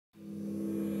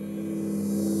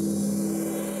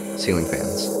ceiling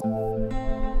fans.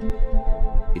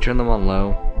 You turn them on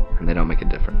low, and they don't make a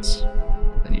difference.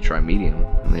 Then you try medium,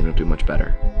 and they don't do much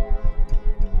better.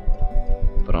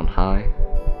 But on high,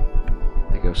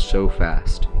 they go so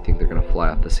fast, you think they're gonna fly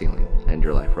off the ceiling and end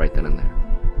your life right then and there.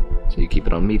 So you keep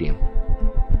it on medium.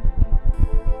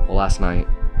 Well, last night,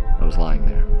 I was lying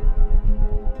there,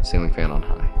 ceiling fan on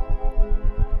high.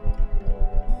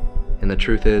 And the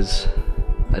truth is,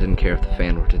 I didn't care if the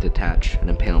fan were to detach and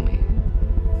impale me.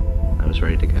 I was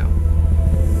ready to go.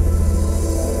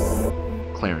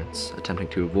 Clarence, attempting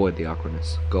to avoid the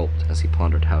awkwardness, gulped as he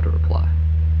pondered how to reply.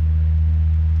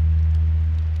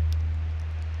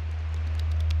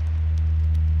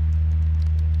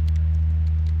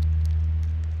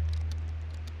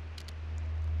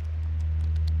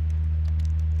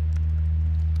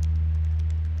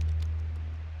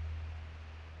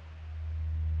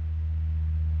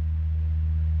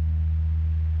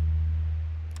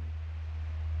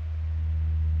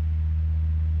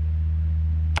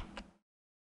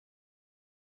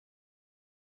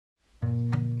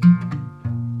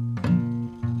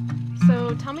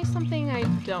 So tell me something I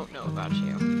don't know about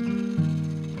you.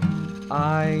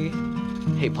 I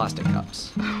hate plastic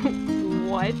cups.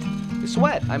 What? You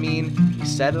sweat. I mean, you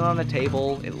set it on a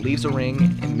table, it leaves a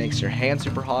ring, it makes your hand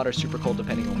super hot or super cold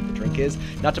depending on what the drink is.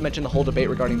 Not to mention the whole debate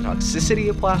regarding the toxicity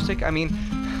of plastic. I mean,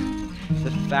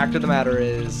 the fact of the matter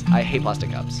is, I hate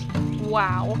plastic cups.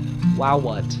 Wow. Wow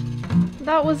what?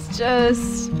 That was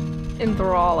just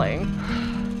enthralling.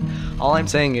 All I'm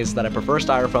saying is that I prefer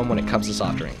styrofoam when it comes to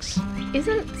soft drinks.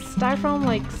 Isn't styrofoam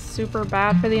like super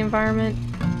bad for the environment?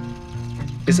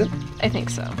 Is it? I think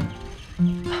so.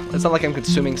 It's not like I'm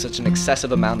consuming such an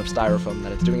excessive amount of styrofoam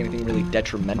that it's doing anything really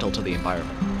detrimental to the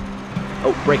environment.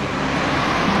 Oh, breaking.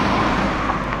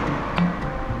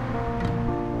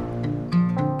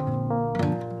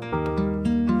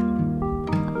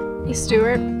 Hey,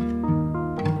 Stewart.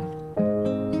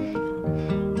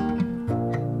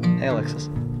 Hey, Alexis.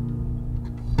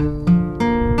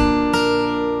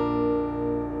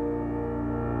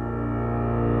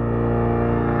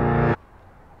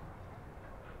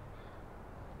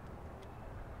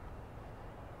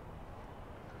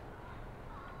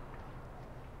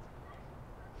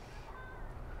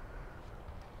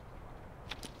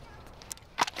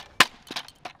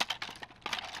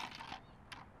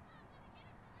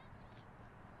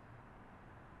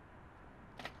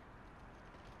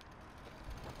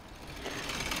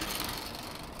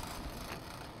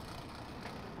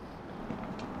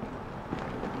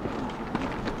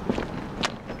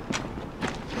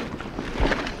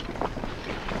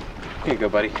 Here you go,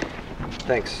 buddy.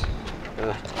 Thanks.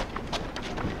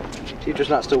 Teacher's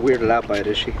not still weirded out by it,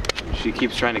 is she? She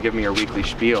keeps trying to give me her weekly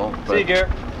spiel, but... See you,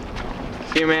 Garrett.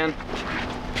 See you, man.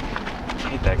 I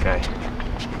hate that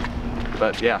guy.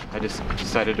 But yeah, I just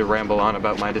decided to ramble on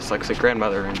about my dyslexic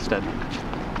grandmother instead.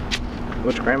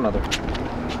 Which grandmother?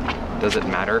 Does it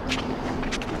matter?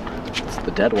 It's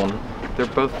the dead one. They're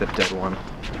both the dead one.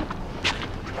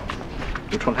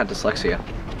 Which one had dyslexia?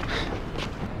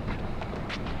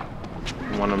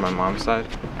 One on my mom's side.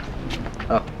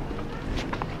 Oh.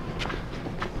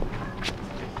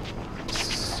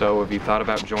 So have you thought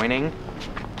about joining?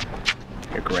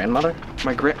 Your grandmother?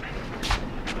 My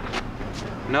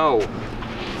No.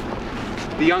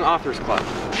 The Young Authors Club.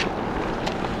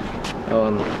 Oh,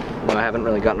 no, I haven't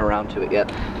really gotten around to it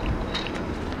yet.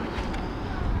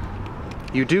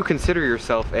 You do consider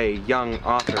yourself a young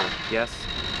author, yes?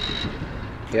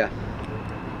 Yeah.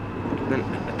 Then,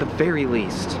 at the very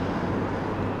least,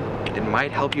 it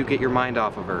might help you get your mind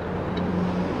off of her.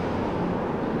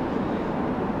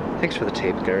 Thanks for the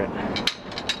tape, Garrett.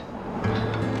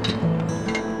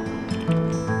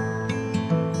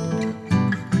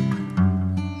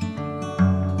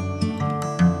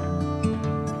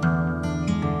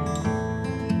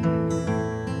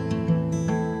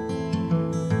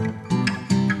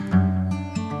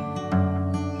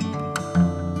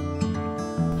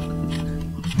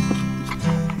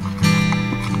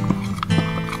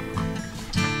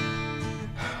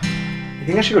 You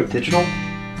think I should go digital?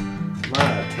 I'm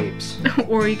out of tapes.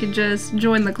 Or you could just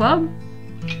join the club.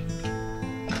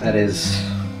 That is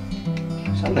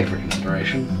something for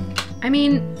consideration. I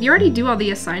mean, you already do all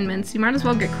the assignments. You might as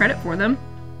well get credit for them.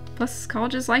 Plus,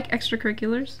 colleges like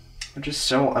extracurriculars. They're just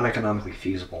so uneconomically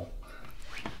feasible.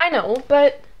 I know,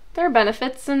 but there are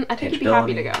benefits, and I think you'd be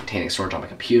happy to go. Containing storage on my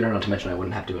computer, not to mention I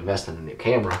wouldn't have to invest in a new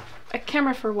camera. A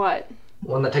camera for what?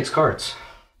 One that takes cards.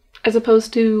 As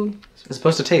opposed to... As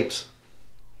opposed to tapes.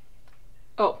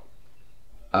 Oh.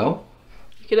 Oh?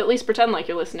 You could at least pretend like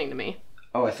you're listening to me.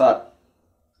 Oh, I thought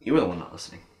you were the one not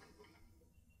listening.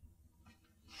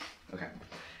 Okay.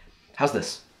 How's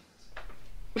this?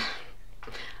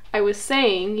 I was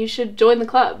saying you should join the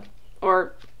club.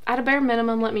 Or, at a bare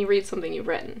minimum, let me read something you've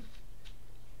written.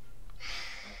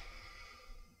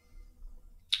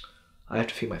 I have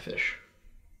to feed my fish.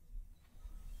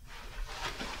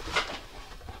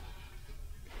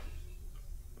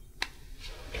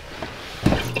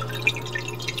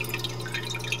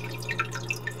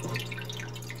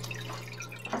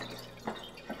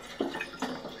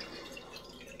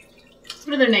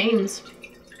 What are their names?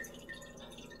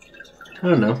 I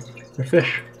don't know. They're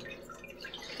fish.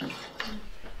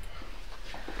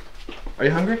 Are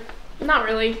you hungry? Not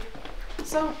really.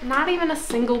 So, not even a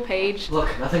single page. Look,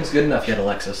 nothing's good enough yet,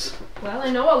 Alexis. Well, I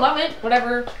know I love it,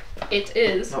 whatever it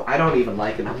is. No, I don't even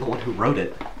like it. I'm the one who wrote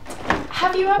it.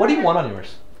 Have you ever... What do you want on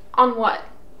yours? On what?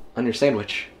 On your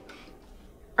sandwich.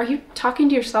 Are you talking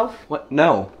to yourself? What?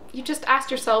 No. You just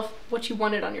asked yourself what you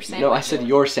wanted on your sandwich. No, I said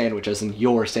your sandwich as in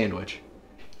your sandwich.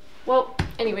 Well,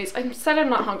 anyways, I said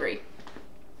I'm not hungry.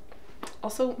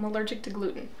 Also, I'm allergic to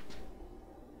gluten.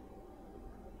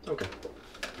 Okay.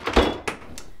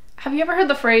 Have you ever heard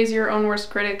the phrase, your own worst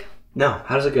critic? No,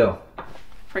 how does it go?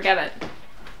 Forget it.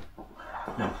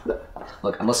 No.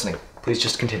 Look, I'm listening. Please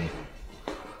just continue.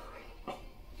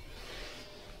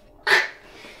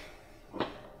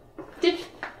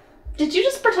 Did you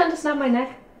just pretend to snap my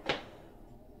neck?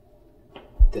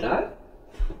 Did I?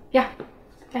 Yeah.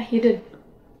 Yeah, you did.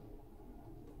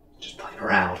 Just playing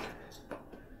around.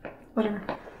 Whatever.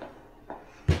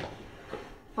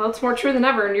 Well, it's more true than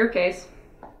ever in your case.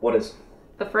 What is?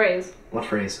 The phrase. What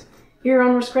phrase? You're your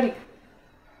own worst critic.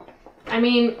 I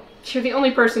mean, you're the only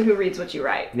person who reads what you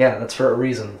write. Yeah, that's for a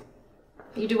reason.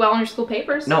 You do well in your school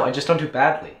papers? No, I just don't do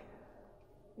badly.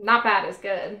 Not bad is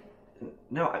good.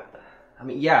 No, I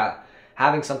mean, yeah,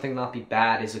 having something not be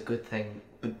bad is a good thing,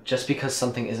 but just because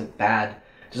something isn't bad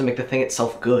doesn't make the thing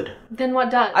itself good. Then what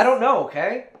does? I don't know,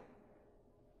 okay?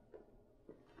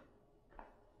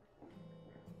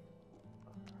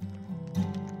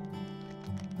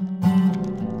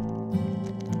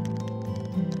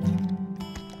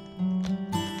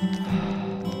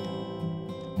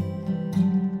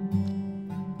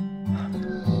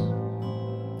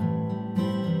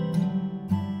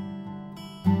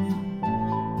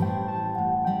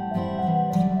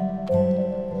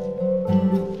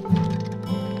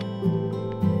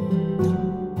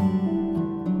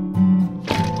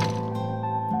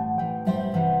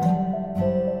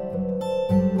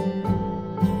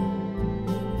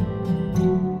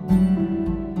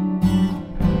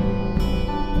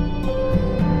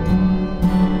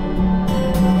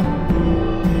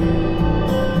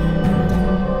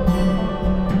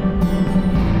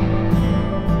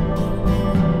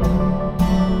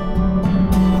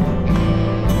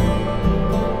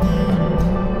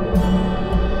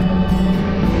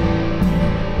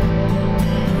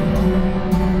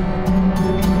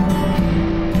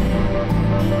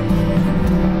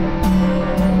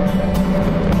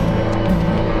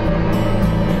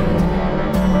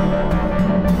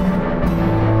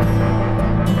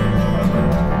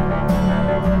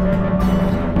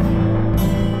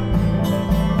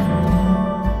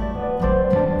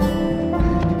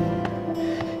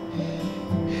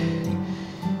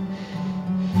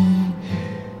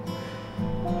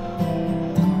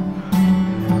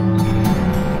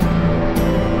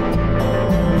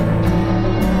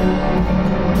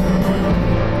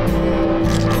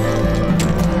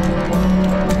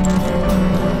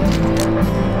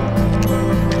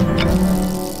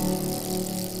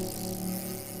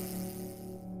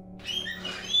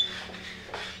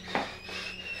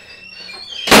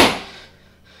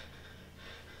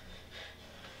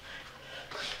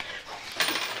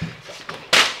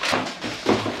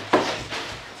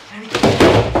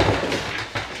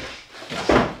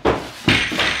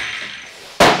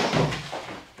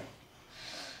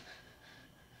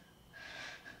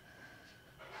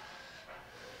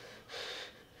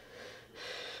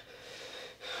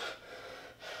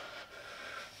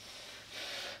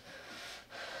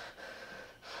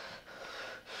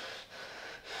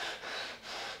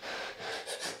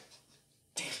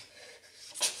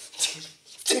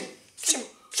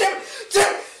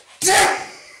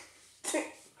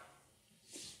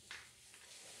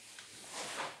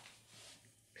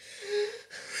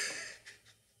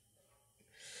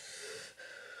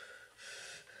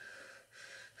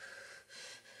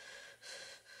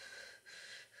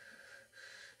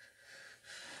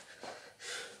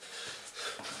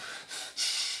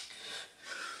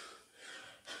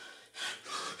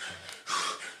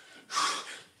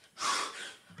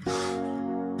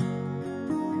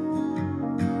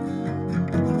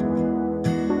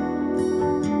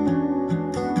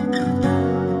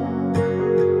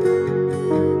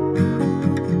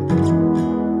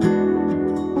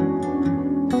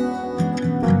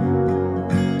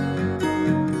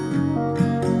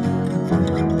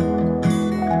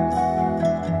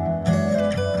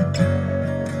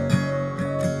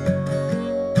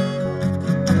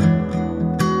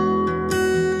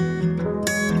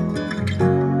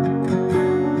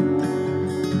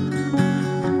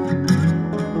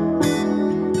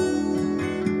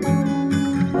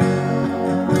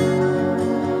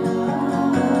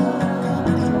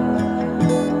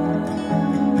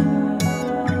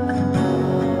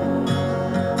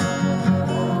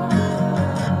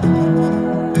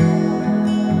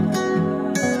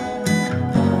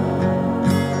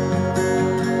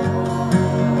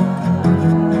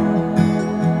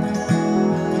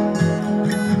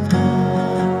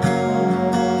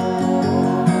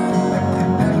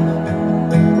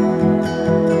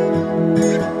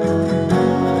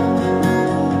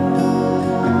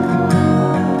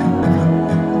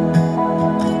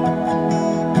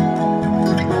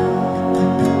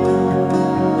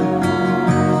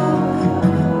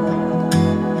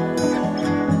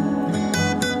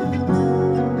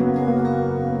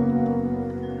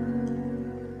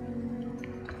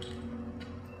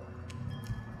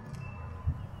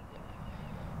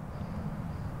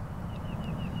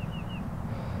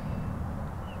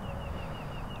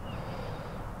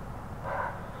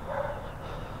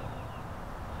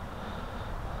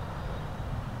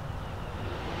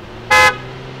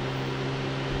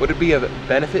 Would it be of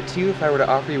benefit to you if I were to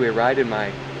offer you a ride in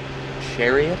my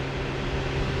chariot?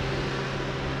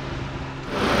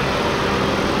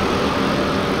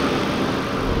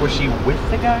 Was she with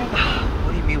the guy?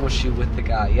 What do you mean was she with the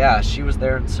guy? Yeah, she was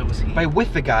there and so was he. By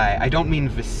with the guy, I don't mean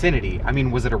vicinity. I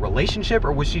mean, was it a relationship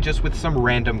or was she just with some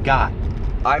random guy?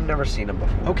 I've never seen him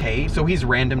before. Okay, so he's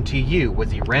random to you.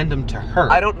 Was he random to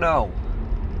her? I don't know.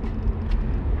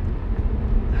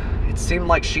 It seemed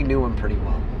like she knew him pretty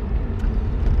well.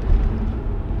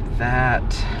 That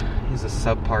is a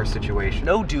subpar situation.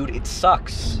 No, dude, it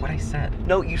sucks. What I said.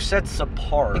 No, you said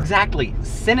subpar. Exactly.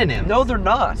 Synonyms. No, they're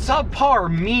not.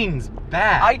 Subpar means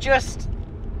bad. I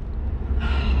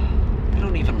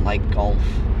don't even like golf.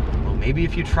 Well, maybe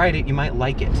if you tried it, you might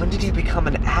like it. When did you become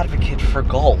an advocate for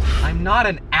golf? I'm not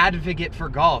an advocate for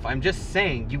golf. I'm just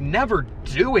saying, you never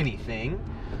do anything.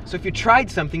 So if you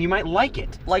tried something, you might like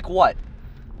it. Like what?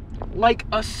 Like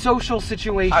a social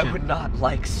situation. I would not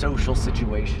like social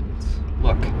situations.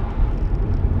 Look,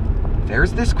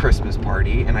 there's this Christmas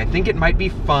party, and I think it might be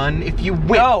fun if you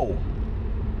win. No!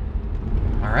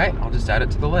 Alright, I'll just add it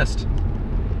to the list.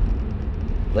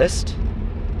 List?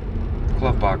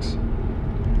 Glove box.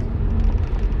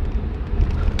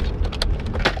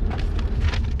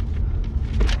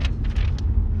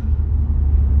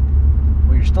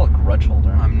 Well, you're still a grudge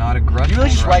holder. I'm not a grudge You really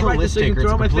just holder. write this so you can It's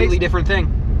throw a it in my completely face? different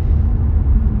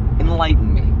thing.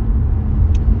 Enlighten me.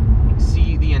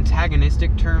 See, the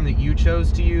antagonistic term that you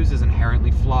chose to use is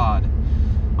inherently flawed.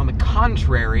 On the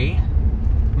contrary,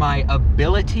 my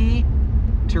ability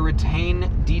to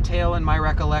retain detail in my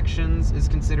recollections is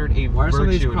considered a Why are some of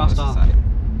these virtue in crossed this off? society.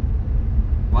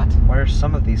 What? Why are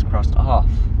some of these crossed off?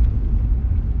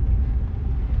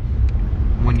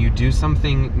 When you do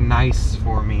something nice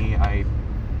for me, I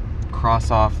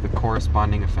cross off the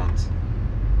corresponding offense.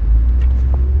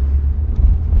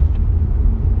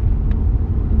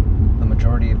 The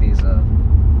majority of these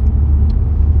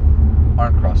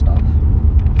aren't crossed off.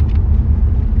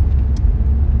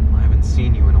 I haven't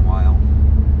seen you in a while.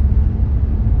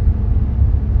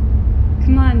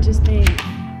 Come on, just think.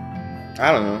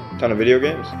 I don't know. Ton of video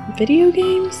games? Video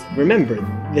games? Remember,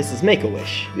 this is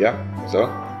Make-A-Wish. Yeah, so?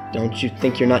 Don't you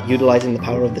think you're not utilizing the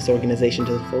power of this organization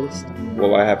to the fullest?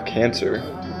 Well, I have cancer.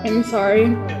 I'm sorry.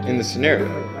 In the scenario,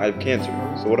 I have cancer.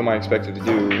 So what am I expected to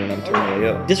do when I'm terminally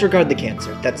ill? Disregard the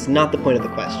cancer. That's not the point of the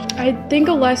question. I think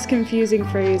a less confusing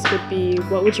phrase would be,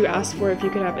 what would you ask for if you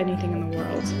could have anything in the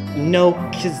world? No,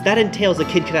 because that entails a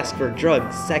kid could ask for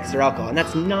drugs, sex, or alcohol, and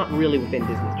that's not really within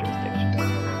Disney's jurisdiction.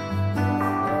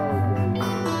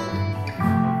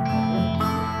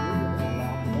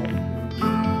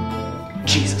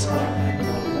 Jesus.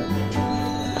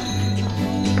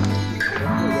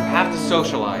 Have to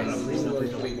socialize.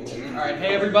 Alright,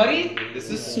 hey everybody, this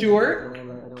is Stewart.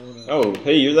 Oh,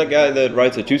 hey, you're that guy that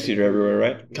rides a two-seater everywhere,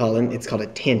 right? Colin, it's called a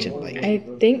tangent bike. I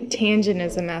think tangent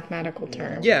is a mathematical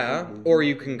term. Yeah, or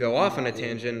you can go off on a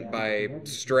tangent by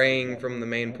straying from the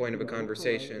main point of a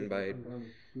conversation, by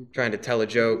trying to tell a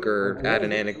joke or add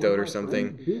an anecdote or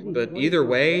something. But either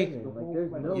way,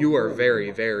 you are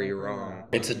very, very wrong.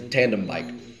 It's a tandem bike.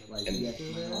 And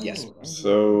yes.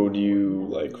 So, do you,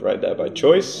 like, ride that by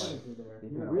choice?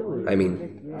 I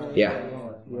mean, yeah.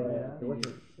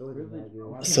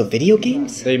 So video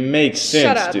games? They make sense,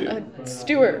 Shut up. dude.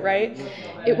 Stewart, right?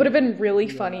 It would have been really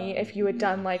funny if you had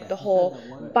done like the whole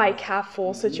bike half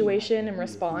full situation in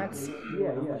response.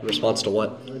 Response to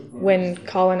what? When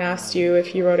Colin asked you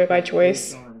if you rode it by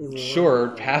choice.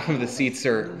 Sure, half of the seats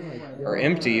are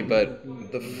empty, but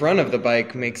the front of the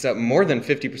bike makes up more than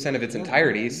 50% of its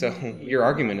entirety, so your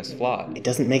argument is flawed. It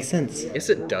doesn't make sense. Yes,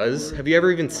 it does. Have you ever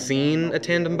even seen a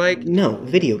tandem bike? No,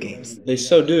 video games. They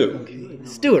so do.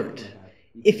 Stuart,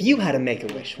 if you had a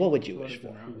Make-A-Wish, what would you wish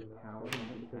for?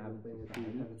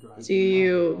 Do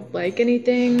you like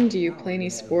anything? Do you play any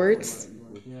sports?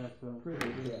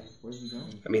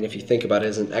 I mean, if you think about it,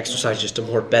 isn't exercise just a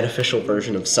more beneficial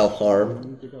version of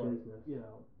self-harm?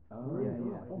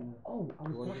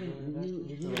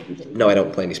 No, I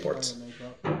don't play any sports.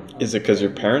 Is it because your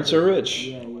parents are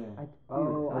rich?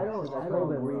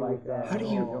 How do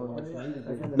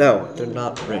you... No, they're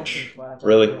not rich.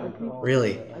 Really?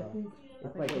 Really.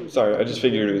 Sorry, I just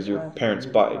figured it was your parents'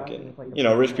 bike. And, you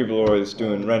know, rich people are always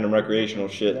doing random recreational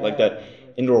shit, like that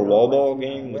indoor wall ball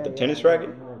game with the tennis racket.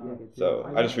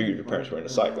 So I just figured your parents were into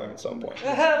cycling at some point.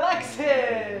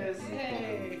 Alexis!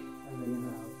 Hey!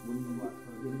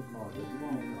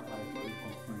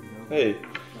 Hey,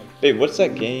 babe, what's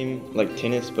that game, like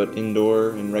tennis but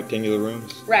indoor in rectangular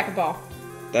rooms? Racquetball.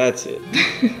 That's it.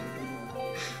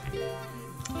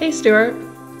 Hey, Stewart.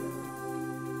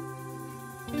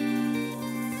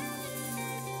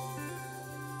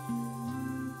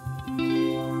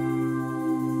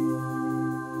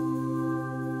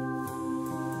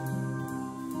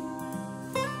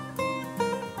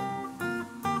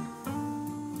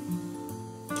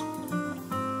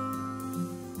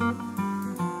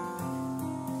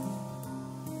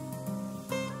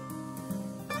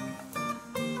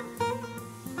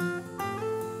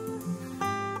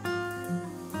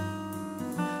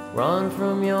 Run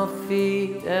from your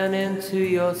feet and into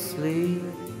your sleep,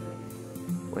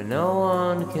 where no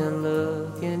one can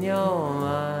look in your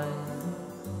mind.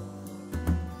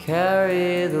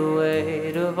 Carry the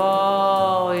weight of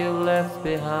all you've left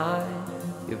behind.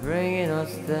 You're bringing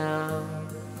us down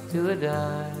to a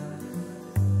dime,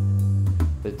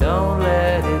 but don't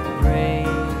let it bring